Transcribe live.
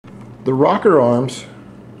The rocker arms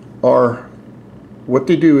are, what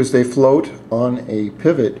they do is they float on a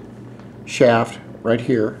pivot shaft right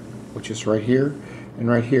here, which is right here and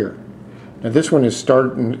right here. Now this one is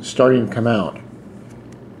starting to come out.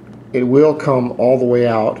 It will come all the way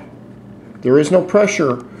out. There is no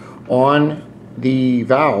pressure on the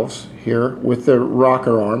valves here with the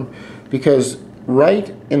rocker arm, because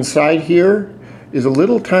right inside here is a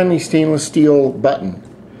little tiny stainless steel button,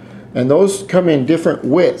 and those come in different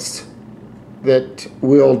widths that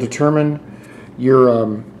will determine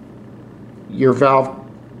your valve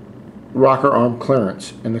rocker arm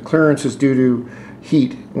clearance. And the clearance is due to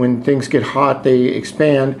heat. When things get hot, they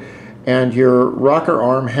expand, and your rocker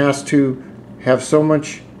arm has to have so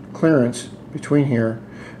much clearance between here,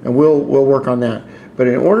 and we'll work on that. But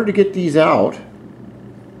in order to get these out,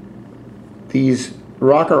 these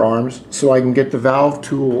rocker arms, so I can get the valve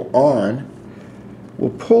tool on,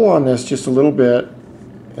 we'll pull on this just a little bit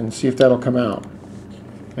and see if that'll come out.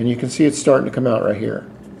 And you can see it's starting to come out right here.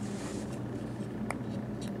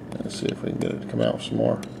 Let's see if we can get it to come out some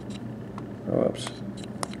more. Oops.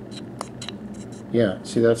 Yeah,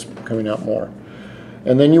 see, that's coming out more.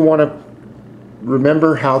 And then you want to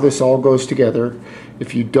remember how this all goes together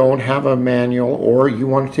if you don't have a manual, or you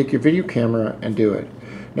want to take your video camera and do it.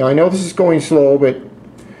 Now I know this is going slow, but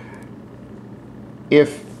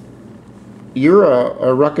if you're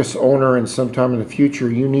a RUCKUS owner and sometime in the future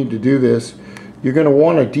you need to do this, you're going to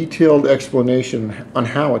want a detailed explanation on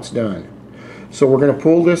how it's done. So we're going to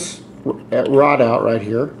pull this rod out right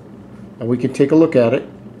here, and we can take a look at it,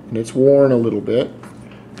 and it's worn a little bit.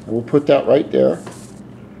 And we'll put that right there,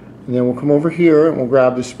 and then we'll come over here and we'll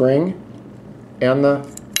grab the spring and the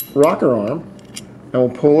rocker arm, and we'll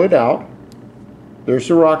pull it out. There's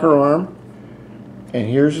the rocker arm, and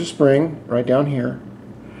here's the spring right down here,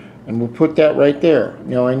 and we'll put that right there.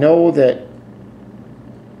 Now I know that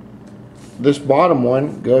this bottom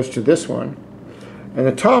one goes to this one, and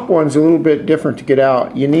the top one's a little bit different to get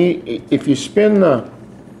out. You need, if you spin the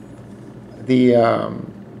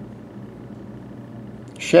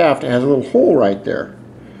shaft, it has a little hole right there,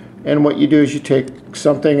 and what you do is you take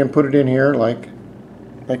something and put it in here like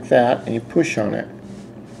that, and you push on it.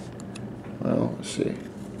 Well, let's see if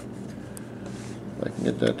I can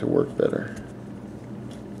get that to work better.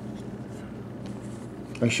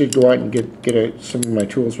 I should go out and get some of my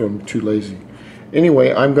tools, but I'm too lazy.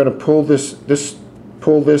 Anyway, I'm going to pull this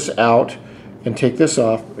out and take this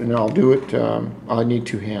off, and I'll do it. I need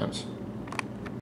two hands.